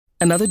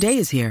Another day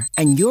is here,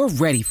 and you're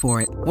ready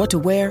for it. What to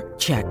wear?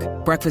 Check.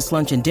 Breakfast,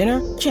 lunch, and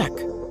dinner? Check.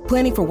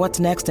 Planning for what's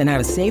next and how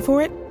to save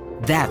for it?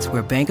 That's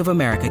where Bank of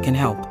America can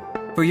help.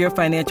 For your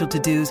financial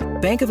to-dos,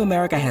 Bank of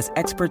America has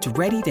experts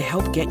ready to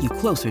help get you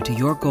closer to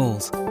your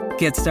goals.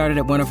 Get started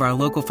at one of our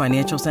local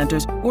financial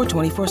centers or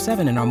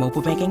 24/7 in our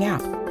mobile banking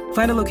app.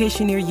 Find a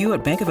location near you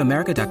at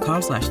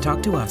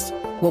bankofamerica.com/talktous.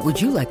 What would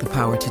you like the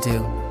power to do?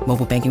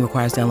 Mobile banking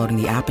requires downloading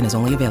the app and is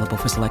only available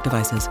for select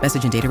devices.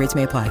 Message and data rates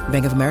may apply.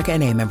 Bank of America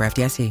N.A., member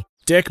FDIC.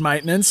 Deck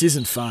maintenance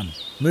isn't fun.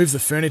 Move the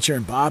furniture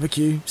and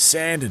barbecue,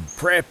 sand and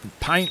prep,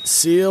 paint,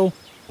 seal,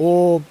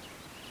 or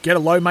get a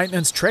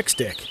low-maintenance Trex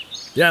deck.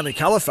 The only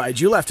colour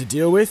fade you'll have to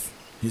deal with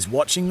is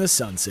watching the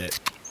sunset.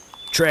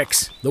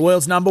 Trex, the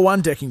world's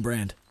 #1 decking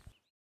brand.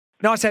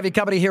 Nice to have your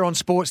company here on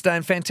Sports Day,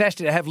 and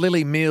fantastic to have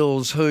Lily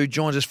Mills, who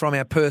joins us from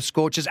our Perth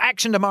Scorchers.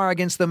 Action tomorrow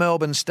against the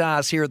Melbourne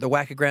Stars here at the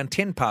Wacker Ground,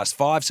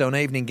 5:10, so an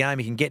evening game.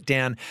 You can get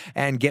down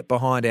and get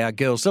behind our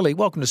girls. Lily,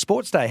 welcome to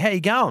Sports Day. How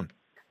you going?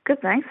 Good,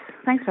 thanks.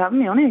 Thanks for having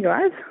me on here,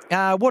 guys.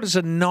 What does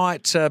a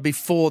night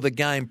before the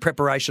game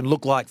preparation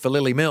look like for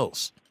Lily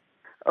Mills?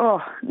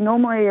 Oh,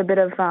 normally a bit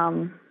of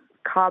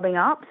carbing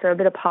up, so a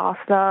bit of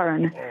pasta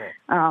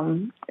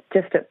and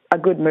just a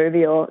good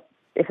movie, or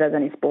if there's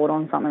any sport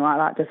on, something like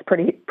that. Just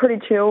pretty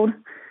chilled.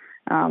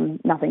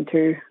 Nothing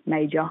too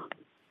major.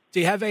 Do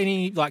you have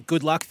any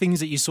good luck things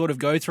that you sort of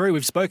go through?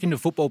 We've spoken to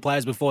football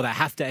players before that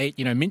have to eat,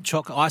 mint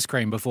chocolate ice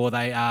cream before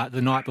they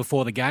the night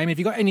before the game. Have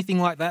you got anything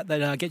like that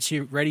gets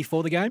you ready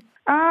for the game?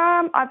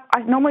 I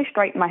normally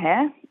straighten my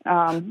hair.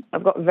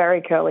 I've got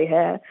very curly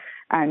hair,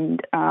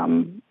 and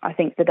I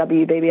think the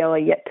WBBL are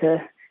yet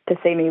to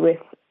see me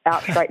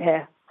without straight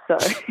hair. So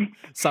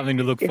something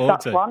to look forward to.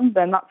 If that's one,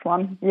 then that's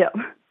one. Yep.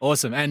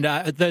 Awesome. And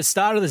at the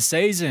start of the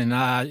season,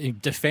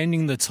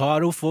 defending the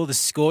title for the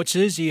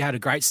Scorchers, you had a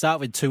great start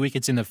with 2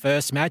 wickets in the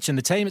first match, and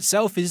the team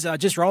itself is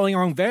just rolling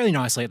along very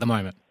nicely at the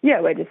moment. Yeah,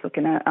 we're just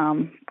looking at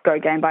go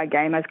game by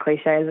game, as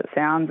cliche as it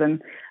sounds,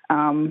 and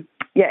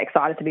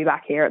excited to be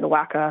back here at the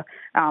Wacker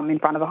in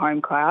front of a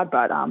home crowd.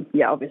 But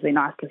obviously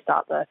nice to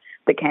start the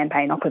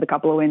campaign off with a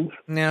couple of wins.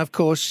 Now, of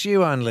course,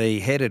 you only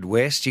headed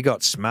west. You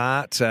got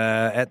smart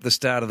at the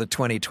start of the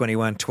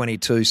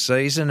 2021-22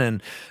 season,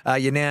 and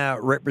you're now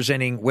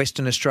representing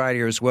Western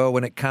Australia as well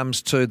when it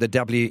comes to the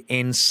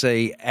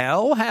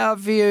WNCL. How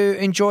have you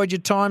enjoyed your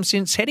time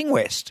since heading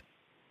west?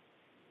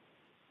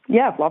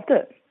 Yeah, I've loved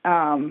it.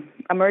 I'm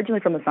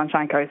originally from the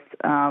Sunshine Coast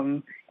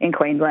in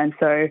Queensland,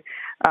 so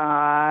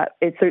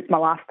it suits my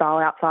lifestyle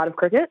outside of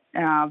cricket,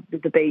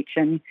 with the beach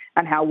and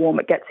how warm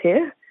it gets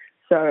here.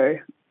 So,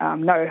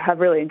 I've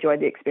really enjoyed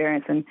the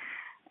experience, and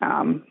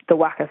the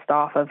Wacker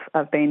staff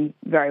have been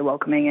very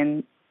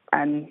welcoming,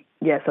 and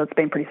so it's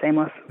been pretty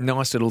seamless.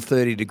 Nice little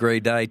 30-degree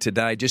day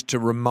today, just to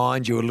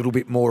remind you a little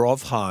bit more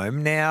of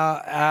home.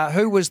 Now,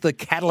 who was the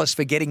catalyst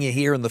for getting you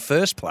here in the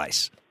first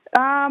place?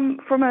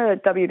 From a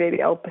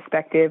WBBL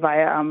perspective, I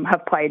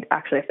have played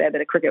actually a fair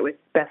bit of cricket with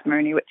Beth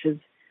Mooney, which is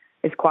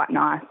quite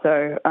nice.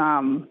 So,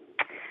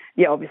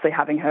 obviously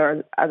having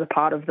her as a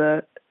part of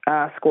the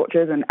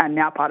Scorchers and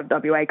now part of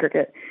WA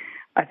cricket,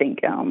 I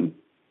think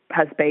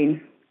has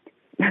been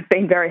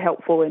very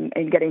helpful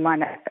in getting my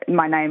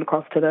name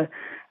across to the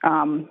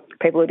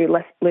people who do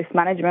list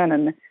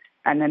management,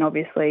 and then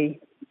obviously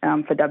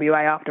for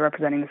WA after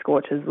representing the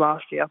Scorchers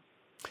last year.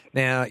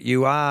 Now,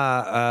 you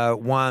are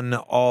one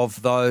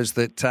of those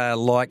that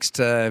likes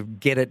to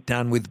get it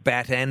done with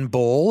bat and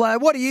ball.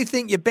 What do you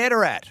think you're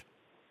better at?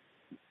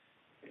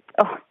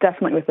 Oh,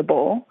 definitely with the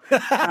ball.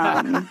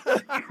 I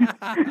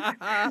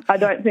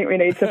don't think we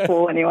need to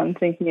fool anyone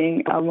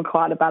thinking I'm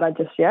quite a batter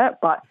just yet,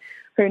 but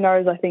who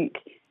knows? I think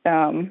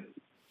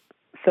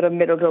sort of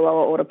middle to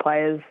lower order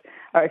players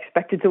are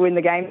expected to win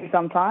the game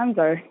sometimes.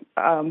 So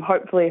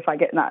hopefully if I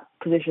get in that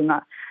position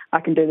that I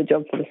can do the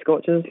job for the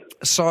Scorchers.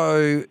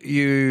 So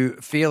you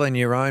feel in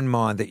your own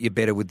mind that you're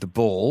better with the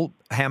ball.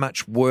 How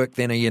much work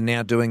then are you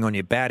now doing on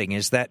your batting?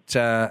 Is that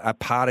a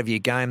part of your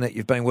game that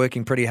you've been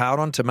working pretty hard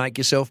on to make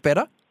yourself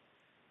better?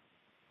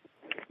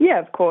 Yeah,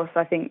 of course.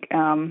 I think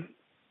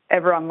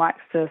everyone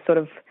likes to sort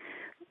of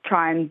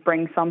try and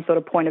bring some sort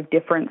of point of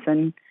difference,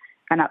 and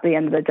at the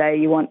end of the day,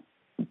 you want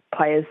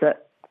players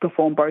that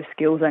perform both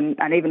skills and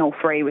even all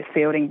three, with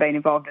fielding being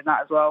involved in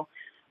that as well,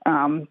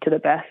 to the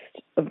best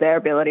of their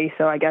ability.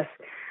 So I guess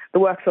the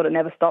work sort of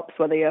never stops,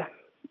 whether you're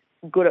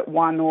good at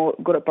one or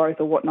good at both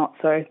or whatnot.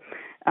 So,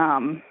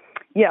 I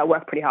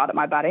work pretty hard at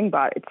my batting,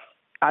 but it's,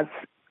 as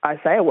I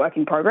say, a work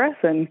in progress,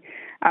 and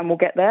we'll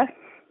get there.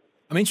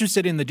 I'm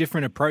interested in the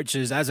different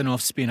approaches as an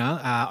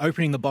off-spinner,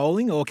 opening the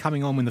bowling or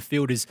coming on when the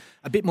field is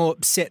a bit more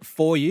set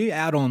for you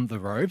out on the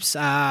ropes.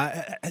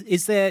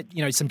 Is there,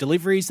 some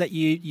deliveries that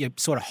you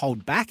sort of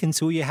hold back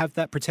until you have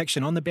that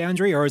protection on the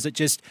boundary, or is it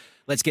just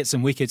let's get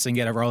some wickets and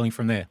get it rolling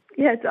from there?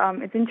 Yeah,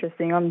 it's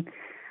interesting. On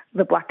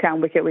the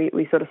Blacktown wicket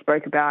we sort of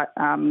spoke about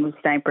was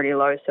staying pretty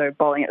low, so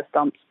bowling at the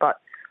stumps. But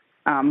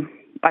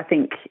I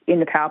think in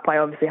the power play,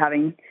 obviously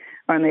having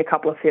only a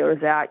couple of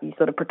fielders out, you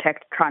sort of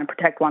trying to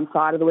protect one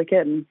side of the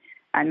wicket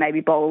and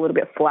maybe bowl a little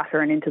bit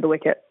flatter and into the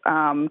wicket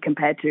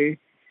compared to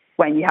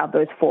when you have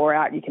those 4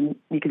 out, you can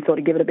sort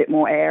of give it a bit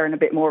more air and a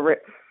bit more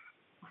rip.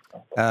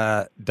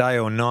 Day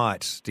or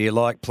night? Do you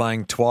like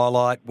playing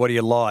twilight? What do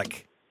you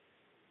like?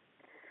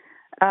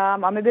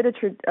 I'm a bit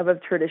of a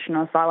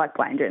traditionalist. I like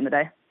playing during the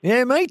day.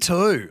 Yeah, me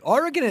too. I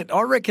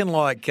reckon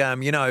like,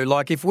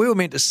 like if we were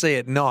meant to see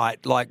at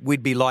night, like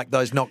we'd be like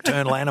those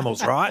nocturnal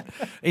animals, right?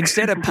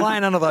 Instead of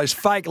playing under those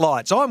fake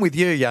lights. I'm with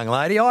you, young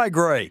lady. I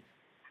agree.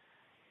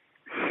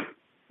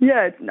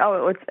 Yeah, it's an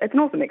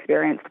awesome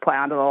experience to play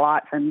under the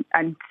lights and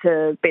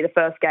to be the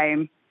first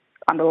game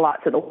under the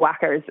lights at the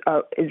WACA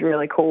is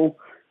really cool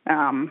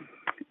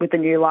with the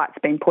new lights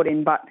being put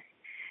in. But,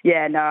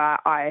 yeah, no,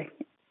 I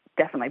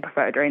definitely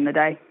prefer during the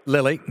day.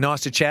 Lily,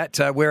 nice to chat.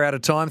 We're out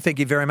of time. Thank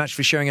you very much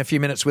for sharing a few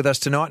minutes with us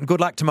tonight, and good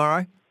luck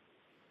tomorrow.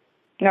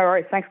 No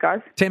worries. Thanks, guys.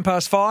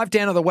 5:10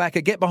 down at the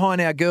WACA. Get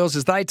behind our girls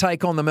as they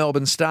take on the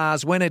Melbourne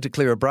Stars. We need to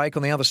clear a break.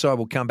 On the other side,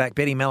 we'll come back.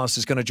 Betty Mellis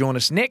is going to join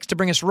us next to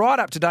bring us right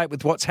up to date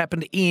with what's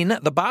happened in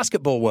the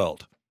basketball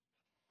world.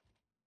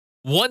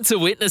 Want to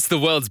witness the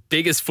world's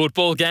biggest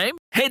football game?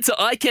 Head to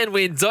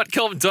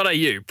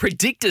iCanWin.com.au,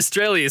 predict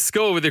Australia's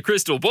score with a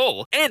crystal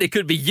ball, and it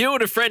could be you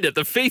and a friend at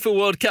the FIFA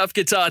World Cup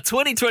Qatar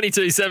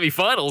 2022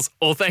 semi-finals,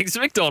 all thanks to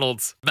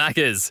McDonald's.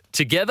 Maccas,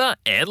 together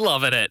and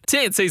loving it.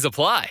 TNCs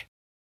apply.